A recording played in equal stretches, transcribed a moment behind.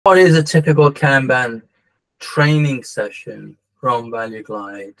What is a typical Kanban training session from Value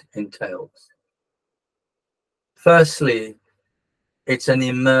Glide entails? Firstly, it's an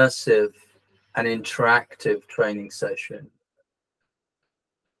immersive and interactive training session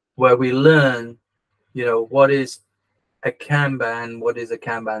where we learn, what is a Kanban, what is a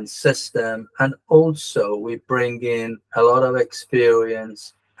Kanban system, and also we bring in a lot of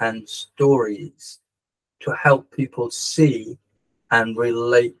experience and stories to help people see and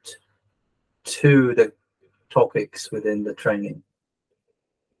relate to the topics within the training.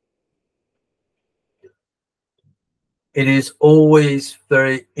 It is always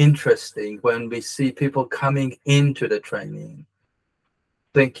very interesting when we see people coming into the training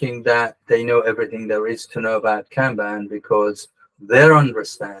thinking that they know everything there is to know about Kanban, because their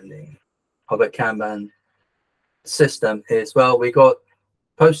understanding of a Kanban system is, well, we got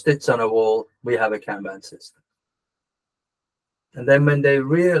post-its on a wall, we have a Kanban system. And then when they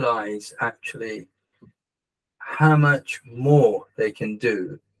realize actually how much more they can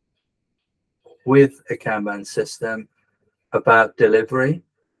do with a Kanban system about delivery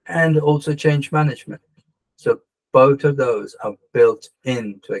and also change management. So both of those are built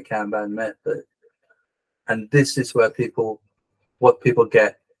into a Kanban method. And this is where what people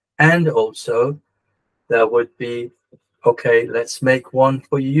get. And also there would be, okay, let's make one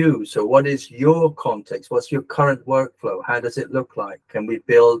for you. So what is your context? What's your current workflow? How does it look like? Can we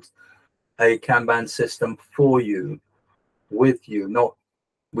build a Kanban system for you, with you, not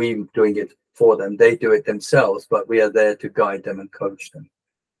we doing it for them. They do it themselves, but we are there to guide them and coach them.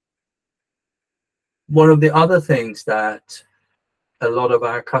 One of the other things that a lot of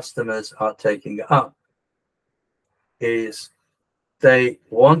our customers are taking up is they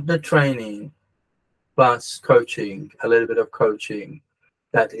want the training plus coaching, a little bit of coaching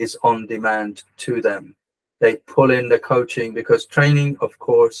that is on demand to them. They pull in the coaching because training, of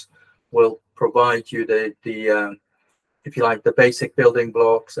course, will provide you the if you like, the basic building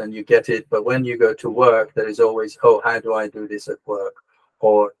blocks and you get it. But when you go to work, there is always, oh, how do I do this at work?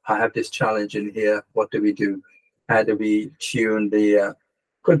 Or I have this challenge in here. What do we do? How do we tune the,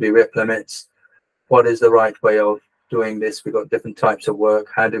 could be rip limits? What is the right way of doing this? We've got different types of work.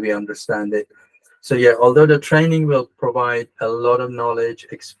 How do we understand it? So yeah, although the training will provide a lot of knowledge,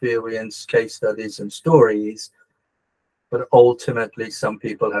 experience, case studies, and stories, but ultimately some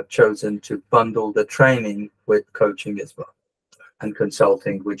people have chosen to bundle the training with coaching as well, and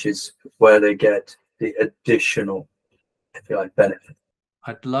consulting, which is where they get the additional, if you like, benefit.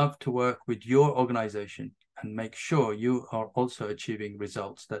 I'd love to work with your organization and make sure you are also achieving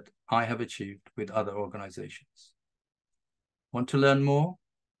results that I have achieved with other organizations. Want to learn more?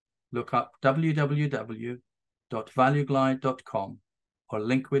 Look up www.valueglide.com or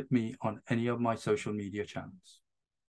link with me on any of my social media channels.